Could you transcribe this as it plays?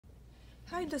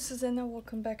Hi, this is Anna.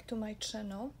 Welcome back to my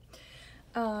channel.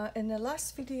 In the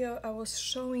last video I was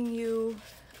showing you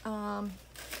I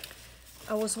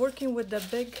was working with the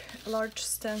large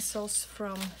stencils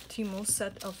from Temu,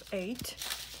 set of 8,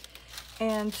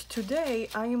 and today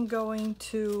I am going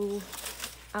to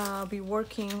be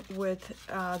working with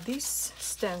these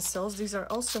stencils. These are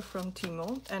also from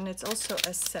Temu, and it's also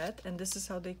a set, and this is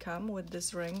how they come with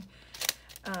this ring,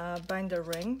 binder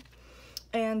ring.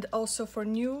 And also for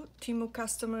new Temu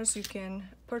customers, you can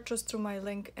purchase through my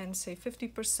link and save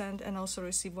 50% and also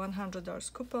receive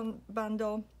 $100 coupon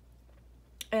bundle.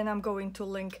 And I'm going to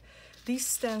link these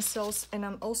stencils, and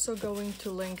I'm also going to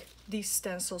link these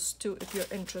stencils too if you're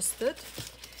interested.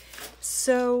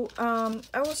 So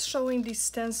I was showing these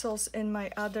stencils in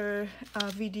my other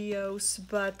videos,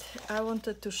 but I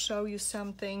wanted to show you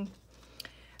something.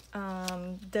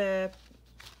 The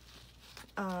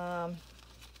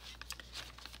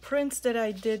prints that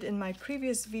I did in my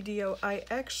previous video, I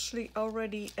actually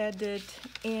already added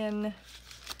in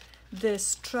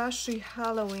this trashy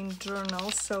Halloween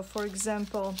journal. So for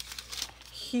example,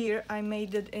 here I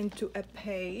made it into a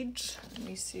page. Let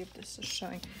me see if this is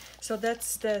showing. So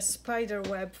that's the spider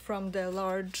web from the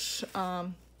large,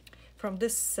 from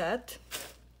this set.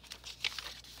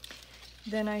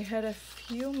 Then I had a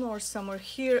few more somewhere.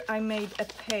 Here I made a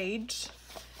page.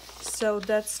 So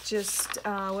that's just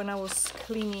when I was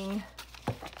cleaning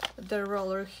the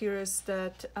roller. Here is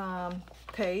that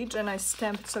page, and I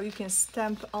stamped, so you can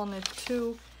stamp on it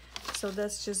too. So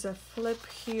that's just a flip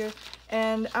here,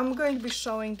 and I'm going to be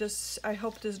showing this. I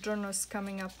hope this journal is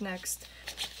coming up next.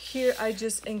 Here I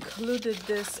just included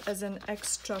this as an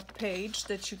extra page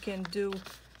that you can do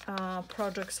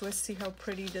projects with. See how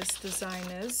pretty this design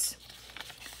is.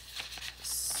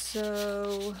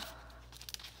 So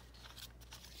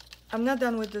I'm not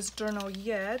done with this journal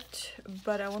yet,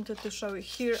 but I wanted to show you.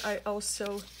 Here I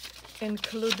also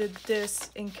included this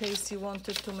in case you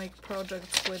wanted to make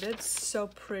projects with it. So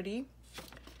pretty.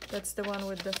 That's the one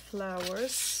with the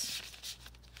flowers.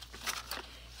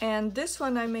 And this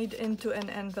one I made into an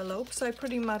envelope. So I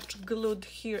pretty much glued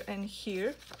here and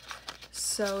here.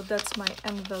 So that's my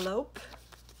envelope.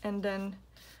 And then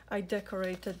I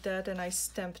decorated that and I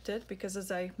stamped it, because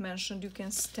as I mentioned, you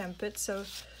can stamp it.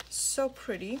 So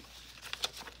pretty.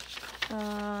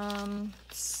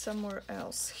 Somewhere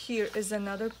else, here is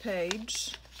another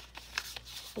page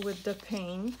with the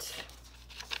paint,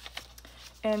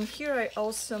 and here I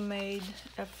also made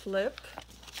a flip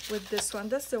with this one.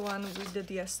 That's the one we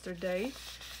did yesterday.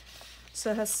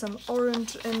 So it has some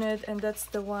orange in it, and that's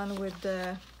the one with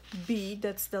the bee.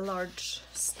 That's the large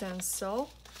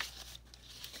stencil.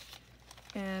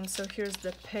 And so here's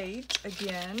the page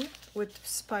again with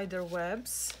spider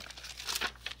webs.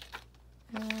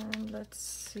 And let's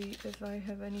see if I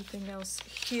have anything else.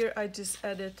 Here I just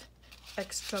added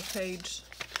extra page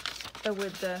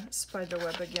with the spider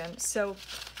web again. So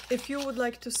if you would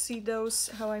like to see those,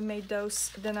 how I made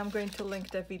those, then I'm going to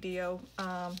link the video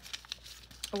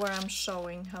where I'm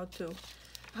showing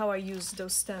how I use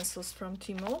those stencils from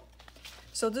Temu.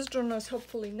 So this journal is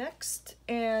hopefully next.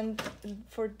 And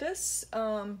for this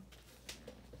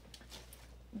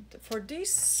for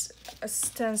these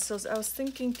stencils, I was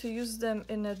thinking to use them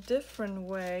in a different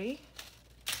way.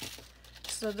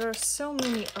 So there are so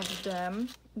many of them,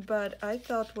 but I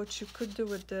thought what you could do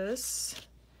with this,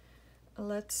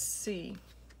 let's see.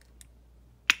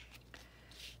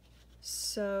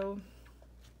 So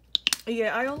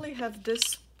yeah, I only have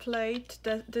this plate,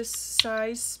 this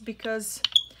size, because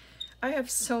I have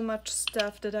so much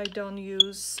stuff that I don't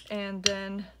use, and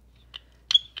then,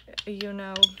 you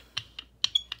know,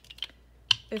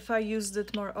 if I used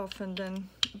it more often, then,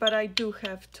 but I do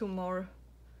have 2 more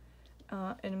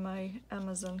in my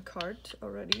Amazon cart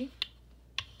already.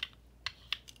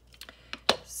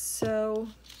 So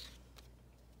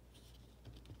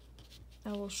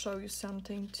I will show you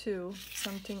something too,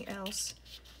 something else.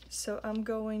 So I'm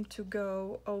going to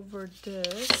go over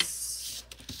this.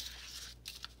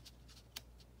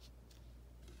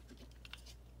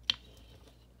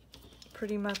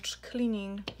 Pretty much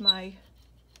cleaning my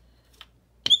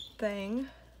thing.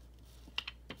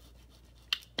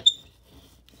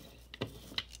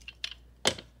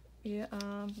 Yeah,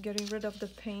 getting rid of the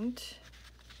paint.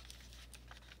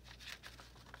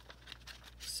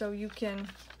 So you can,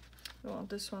 well,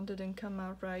 this one didn't come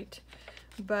out right,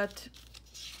 but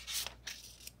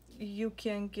you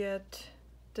can get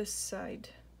this side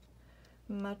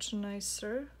much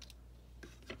nicer.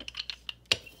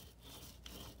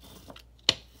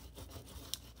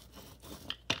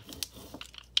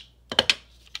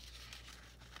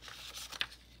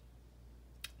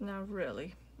 Not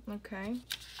really. Okay.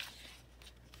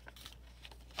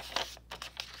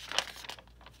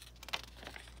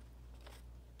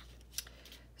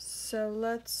 So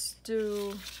let's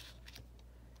do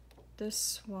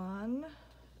this one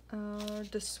or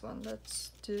this one.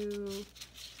 Let's do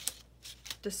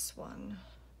this one.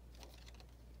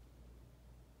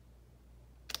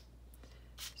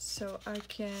 So I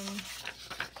can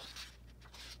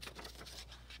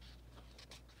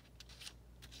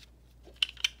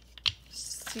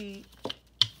see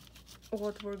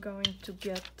what we're going to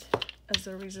get as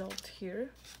a result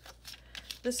here.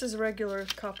 This is regular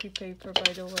copy paper,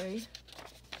 by the way.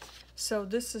 So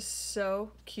this is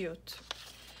so cute.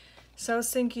 So I was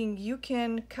thinking you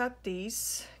can cut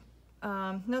these,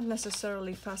 not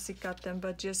necessarily fussy cut them,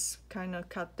 but just kind of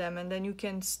cut them, and then you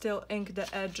can still ink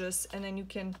the edges, and then you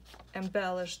can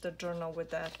embellish the journal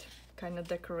with that, kind of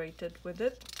decorate it with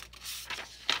it.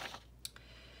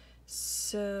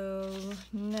 So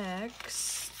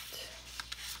next,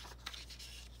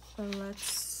 let's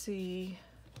see,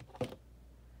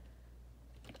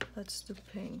 let's do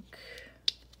pink.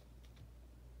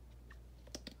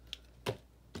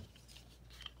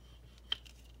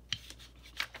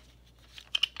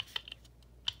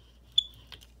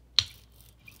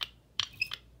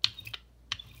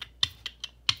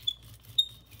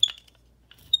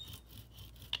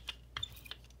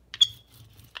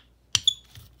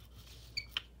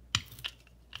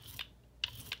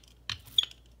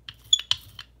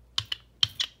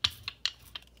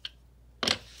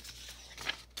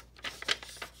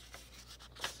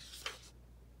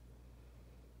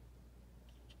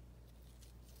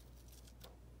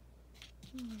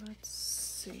 Let's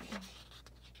see.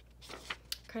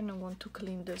 Kind of want to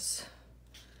clean this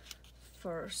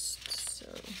first, so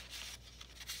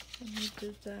let me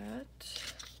do that.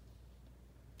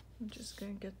 I'm just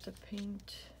gonna get the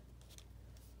paint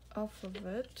off of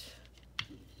it.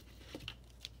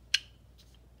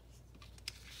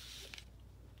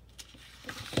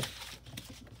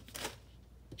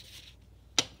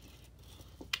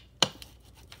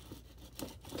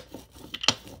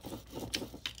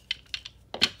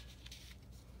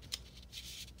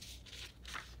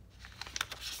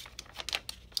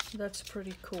 That's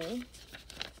pretty cool.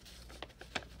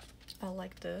 I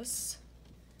like this.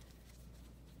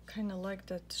 Kind of like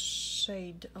that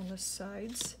shade on the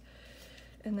sides.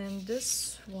 And then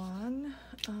this one,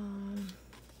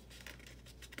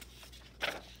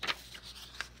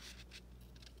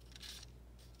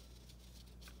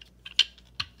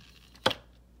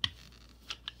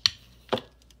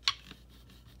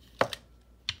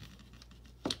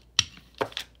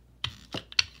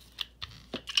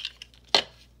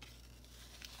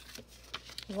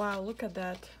 wow, look at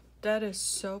that. That is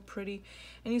so pretty.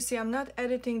 And you see, I'm not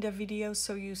editing the video,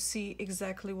 so you see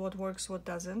exactly what works, what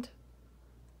doesn't.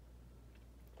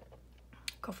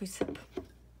 Coffee sip.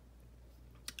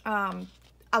 I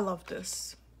love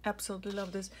this. Absolutely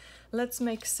love this. Let's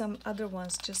make some other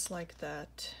ones just like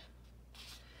that.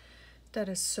 That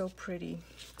is so pretty.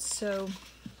 So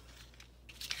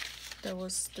there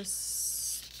was this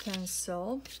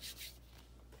stencil.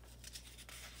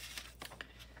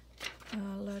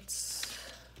 Let's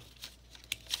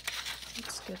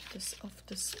get this off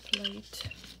this plate.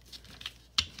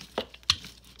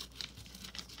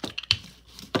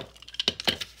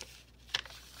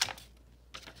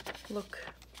 Look,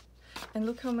 and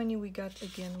look how many we got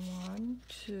again. 1,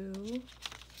 2,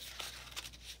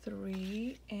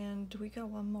 3, and we got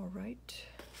one more, right?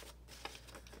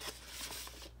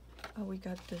 Oh, we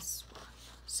got this one.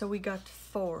 So we got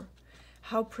 4.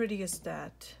 How pretty is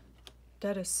that?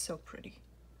 That is so pretty.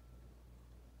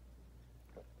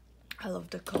 I love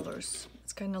the colors.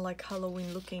 It's kind of like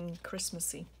Halloween looking,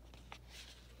 Christmassy.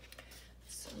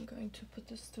 So I'm going to put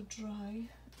this to dry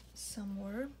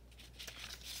somewhere.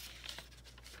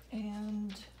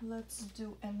 And let's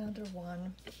do another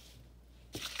one.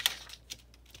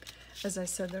 As I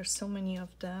said, there's so many of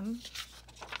them.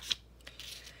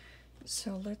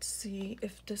 So let's see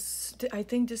if this, I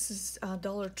think this is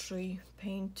Dollar Tree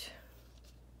paint.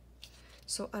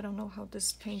 So I don't know how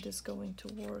this paint is going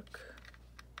to work.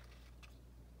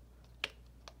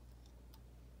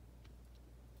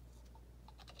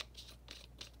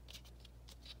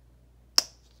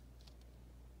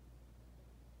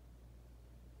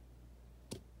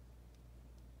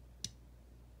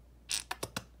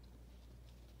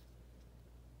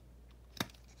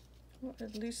 Well,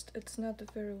 at least it's not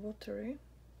very watery.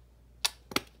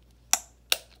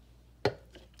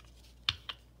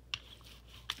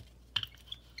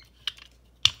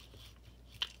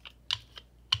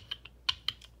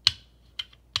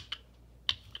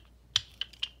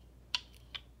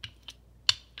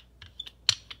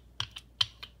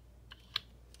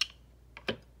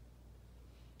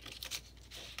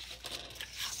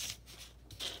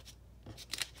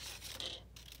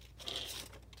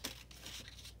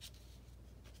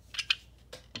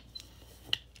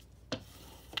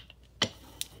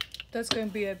 That's going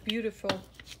to be a beautiful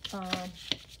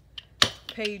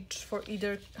page for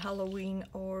either Halloween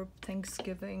or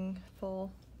Thanksgiving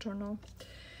fall journal.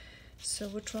 So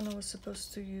which one I was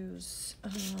supposed to use?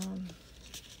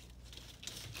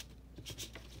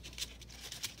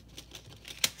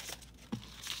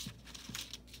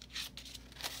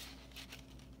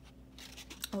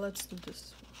 Let's do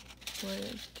this one.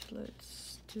 Wait,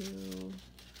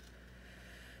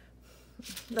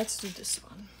 let's do this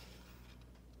one.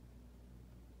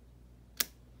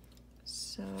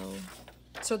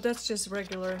 So that's just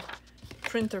regular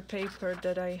printer paper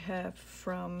that I have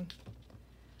from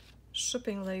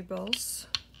Shipping Labels.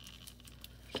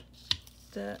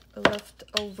 The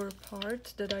leftover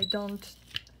part that I don't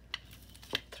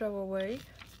throw away.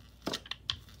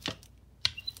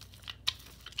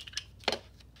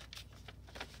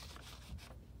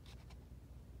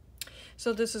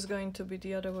 So this is going to be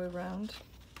the other way around.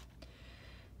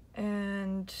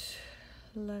 And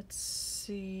let's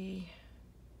see.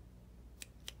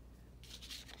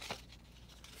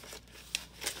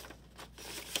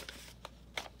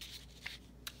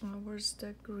 Where's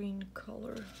the green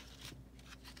color?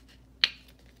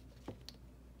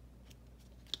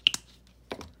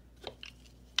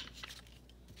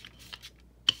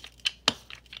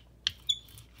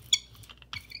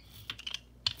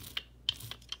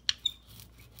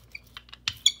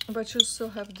 But you still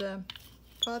have the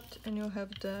pot and you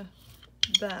have the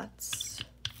bats.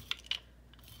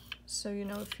 So you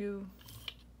know, if you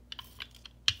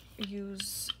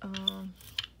use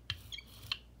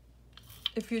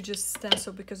if you just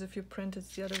stencil, because if you print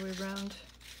it's the other way around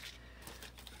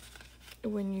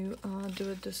when you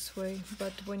do it this way,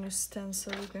 but when you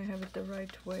stencil you're gonna have it the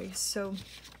right way. So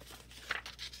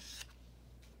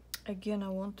again, I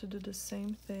want to do the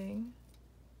same thing.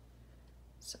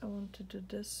 So I want to do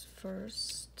this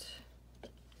first,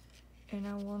 and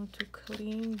I want to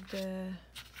clean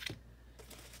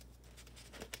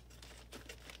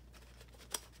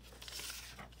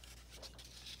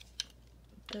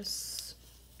this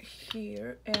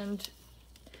here. And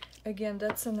again,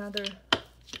 that's another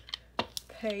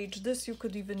page. This you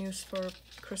could even use for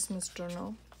Christmas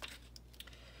journal.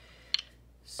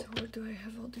 So where do I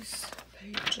have all these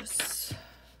pages?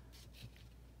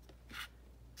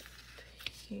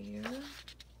 Here.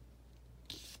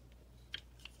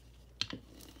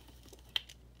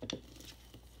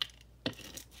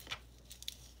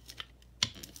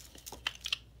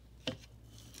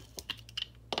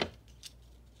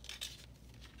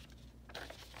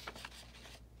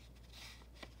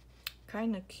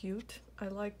 Kind of cute. I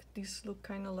like these, look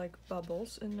kind of like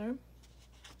bubbles in there.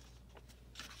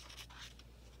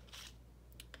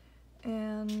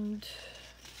 And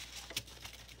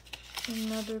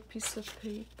another piece of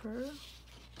paper.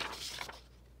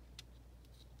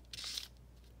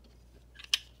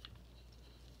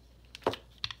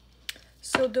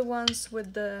 So the ones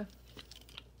with the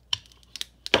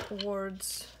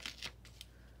words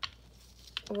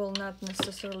will not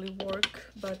necessarily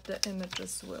work, but the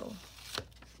images will.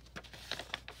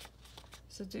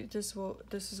 So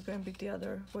this is going to be the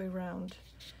other way around.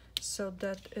 So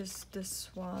that is this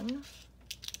one.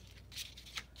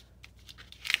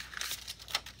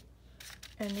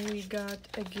 And we got,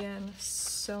 again,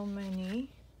 so many.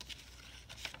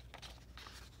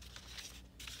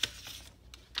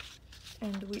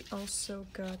 And we also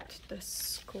got this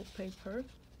school paper.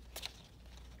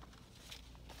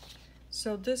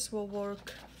 So this will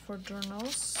work for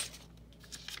journals,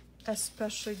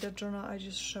 especially the journal I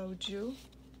just showed you.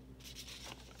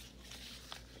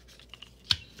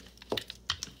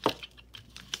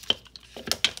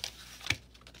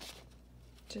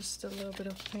 Just a little bit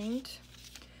of paint.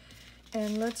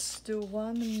 And let's do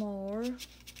one more.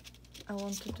 I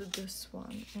want to do this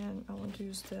one, and I want to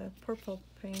use the purple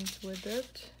paint with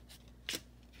it.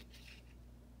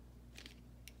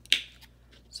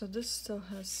 So this still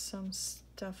has some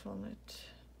stuff on it.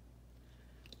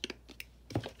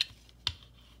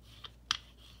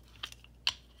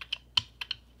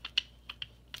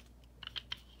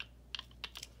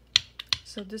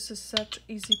 So this is such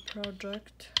easy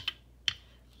project.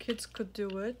 Kids could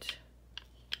do it.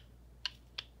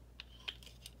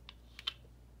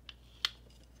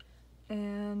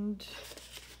 And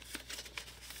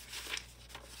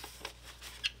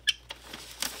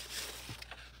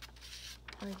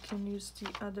I can use the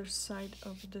other side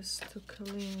of this to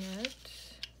clean it.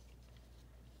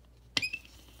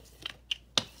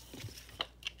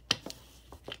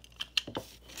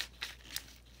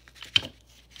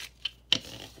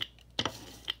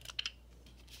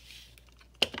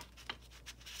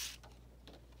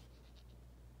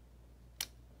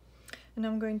 And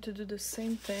I'm going to do the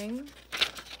same thing.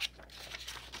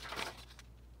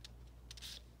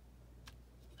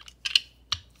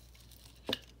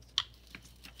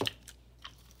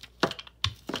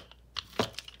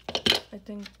 I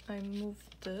think I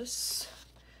moved this,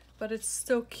 but it's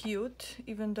still cute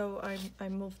even though I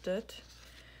moved it.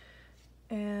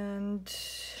 And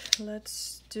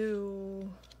let's do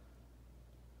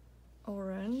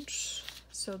orange.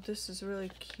 So this is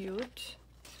really cute.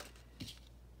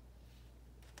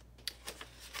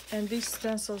 And these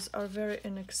stencils are very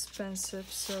inexpensive,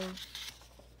 so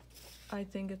I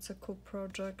think it's a cool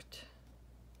project.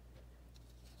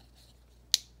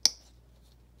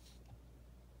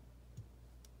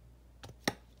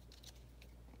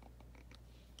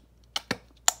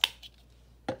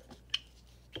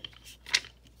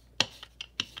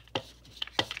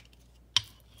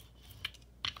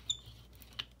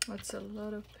 That's a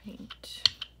lot of paint.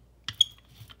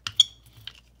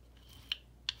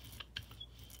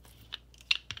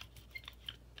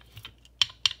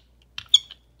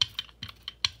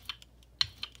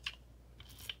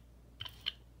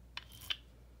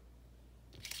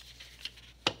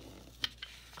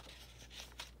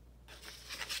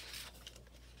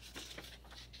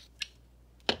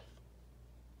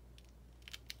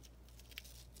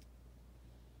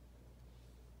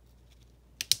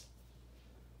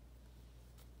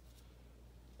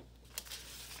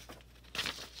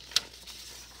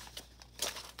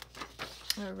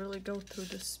 I really go through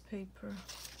this paper.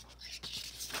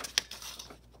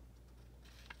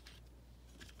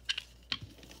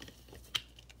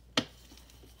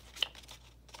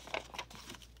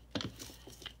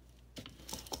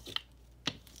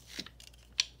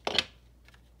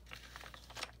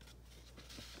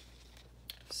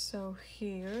 So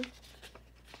here,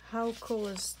 how cool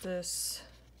is this?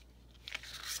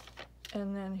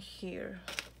 And then here.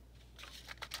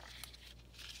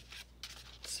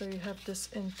 So you have this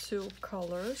in 2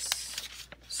 colors.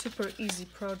 Super easy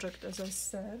project, as I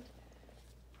said.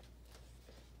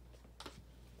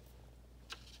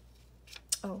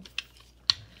 Oh.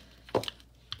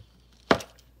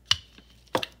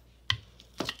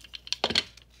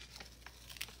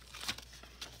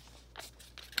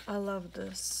 I love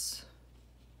this.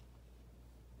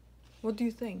 What do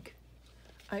you think?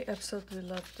 I absolutely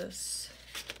love this.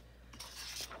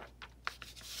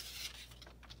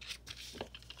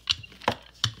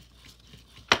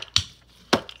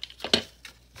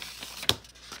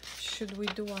 Should we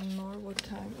do one more? What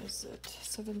time is it?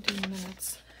 17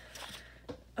 minutes.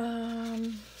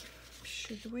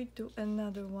 Should we do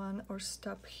another one or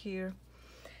stop here?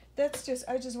 That's just,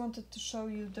 I just wanted to show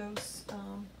you those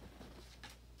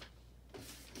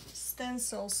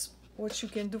stencils, what you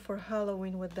can do for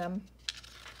Halloween with them.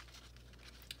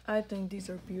 I think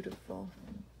these are beautiful.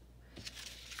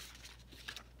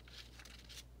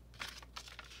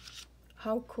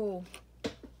 How cool.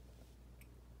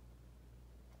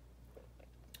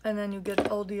 And then you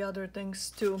get all the other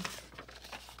things too.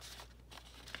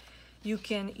 You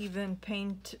can even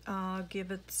paint,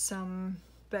 give it some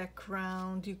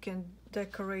background. You can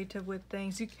decorate it with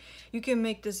things. You can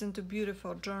make this into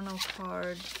beautiful journal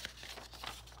card.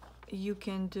 You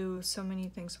can do so many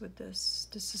things with this.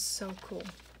 This is so cool.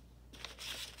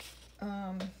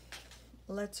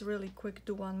 Let's really quick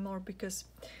do one more, because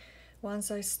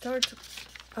once I start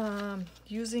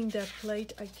using that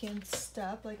plate, I can't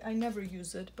stop. Like, I never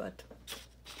use it, but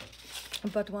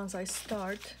once I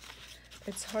start,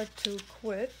 it's hard to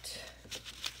quit.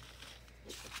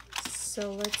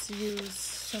 So let's use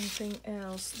something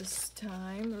else this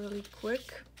time, really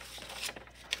quick.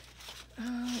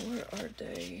 Where are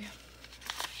they?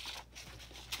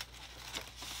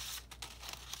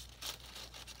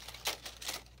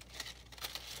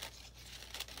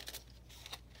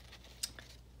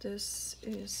 This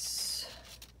is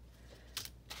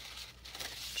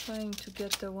trying to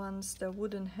get the ones that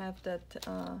wouldn't have that.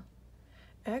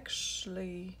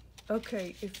 Actually,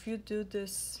 okay, if you do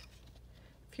this,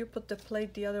 if you put the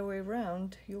plate the other way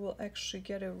around, you will actually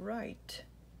get it right.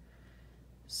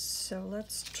 So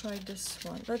let's try this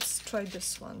one. Let's try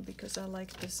this one because I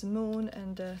like this moon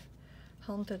and the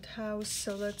haunted house.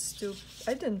 So let's do,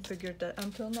 I didn't figure that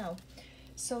until now.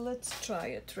 So let's try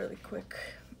it really quick.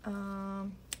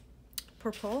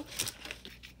 Purple.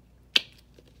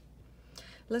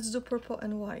 Let's do purple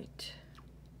and white.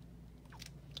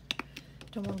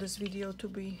 Don't want this video to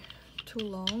be too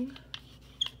long.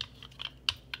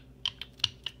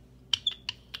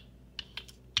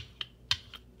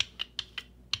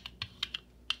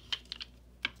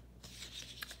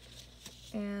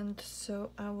 And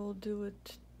so I will do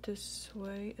it this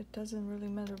way, it doesn't really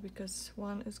matter because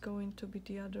one is going to be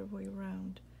the other way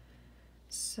around.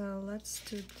 So let's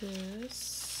do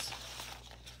this.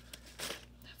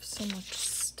 I have so much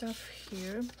stuff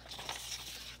here.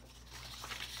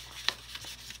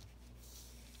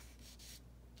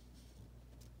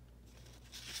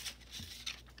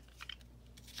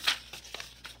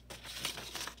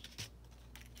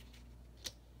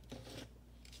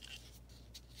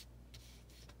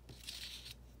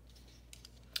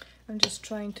 I'm just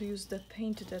trying to use the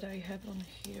paint that I have on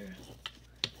here.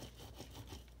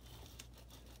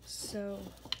 So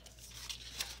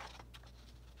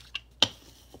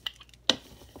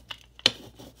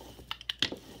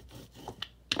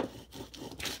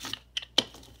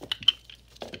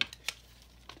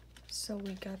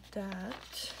we got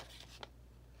that.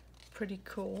 Pretty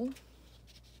cool.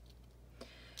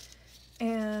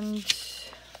 And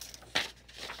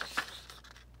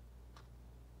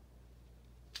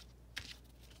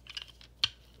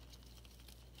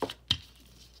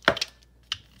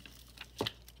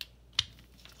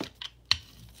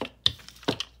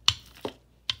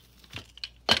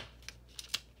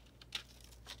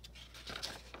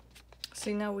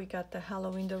see, now we got the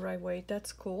Halloween the right way.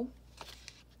 That's cool.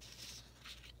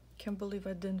 Can't believe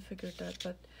I didn't figure that,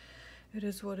 but it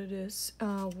is what it is.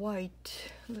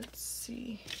 White. Let's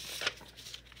see.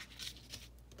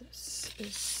 This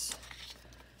is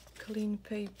clean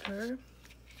paper.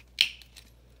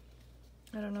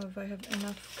 I don't know if I have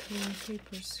enough clean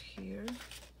papers here.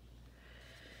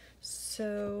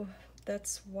 So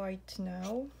that's white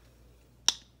now.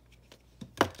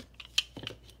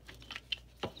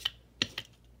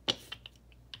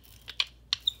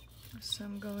 So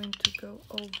I'm going to go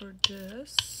over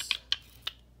this.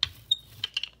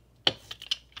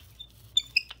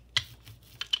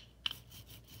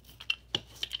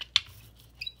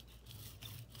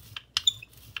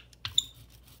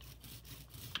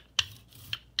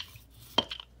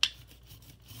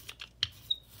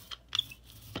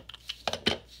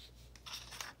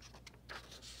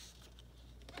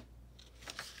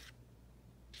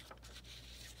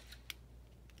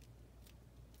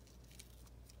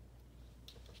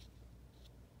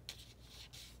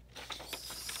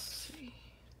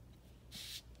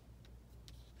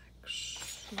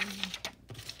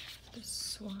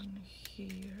 This one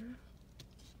here,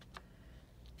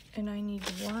 and I need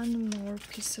one more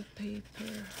piece of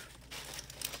paper.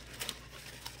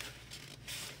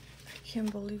 I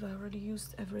can't believe I already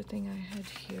used everything I had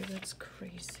here. That's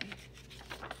crazy.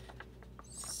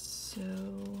 So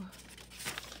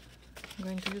I'm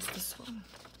going to use this one.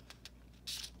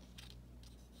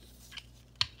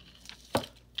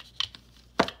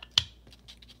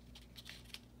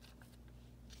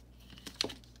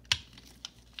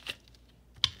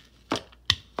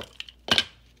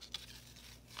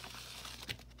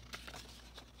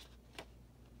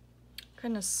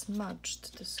 Kind of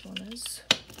smudged, this one is.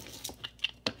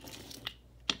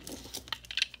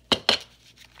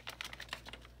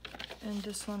 And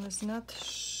this one is not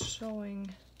showing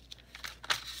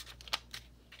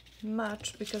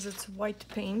much because it's white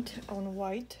paint on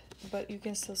white, but you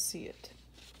can still see it.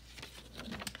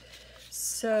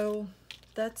 So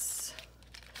that's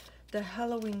the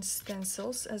Halloween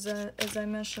stencils. As I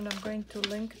mentioned, I'm going to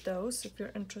link those if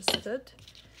you're interested.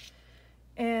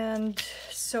 And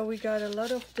so we got a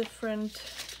lot of different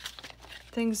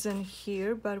things in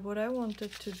here, but what I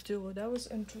wanted to do, what I was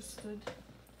interested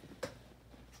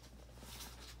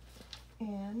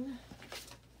in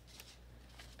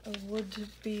would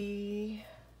be,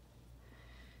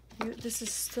 this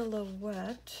is still a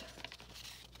wet,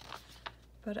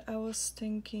 but I was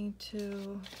thinking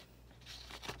to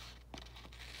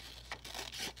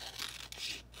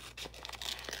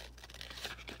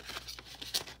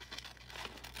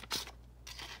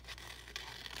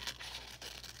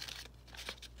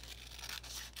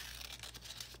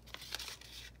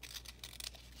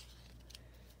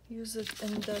use it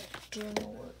in that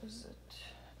journal. Where is it?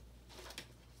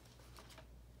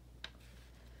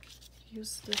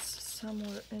 Use this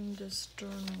somewhere in this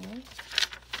journal.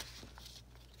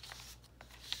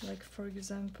 Like, for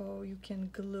example, you can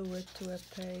glue it to a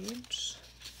page.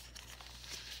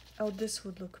 Oh, this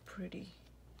would look pretty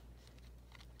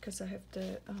because I have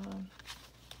the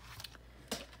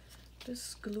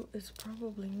this glue is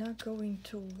probably not going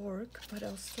to work, but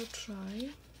I'll still try.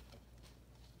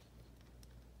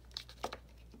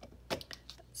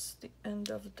 That's the end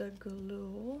of the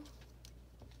glue,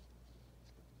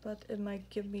 but it might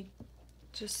give me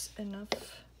just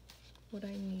enough what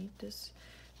I need. This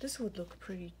would look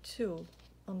pretty too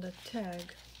on the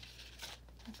tag,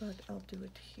 but I'll do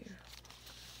it here.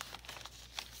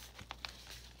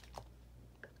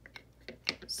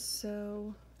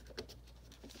 So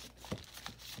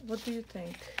what do you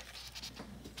think?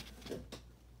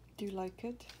 Do you like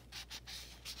it?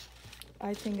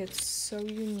 I think it's so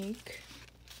unique,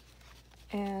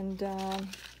 and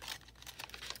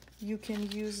you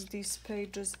can use these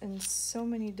pages in so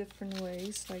many different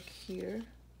ways, like here.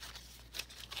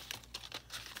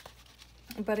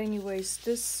 But anyways,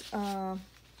 this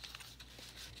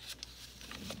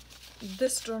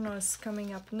journal is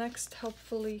coming up next,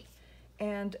 hopefully.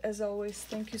 And as always,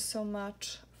 thank you so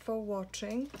much for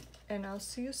watching, and I'll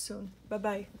see you soon. Bye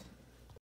bye.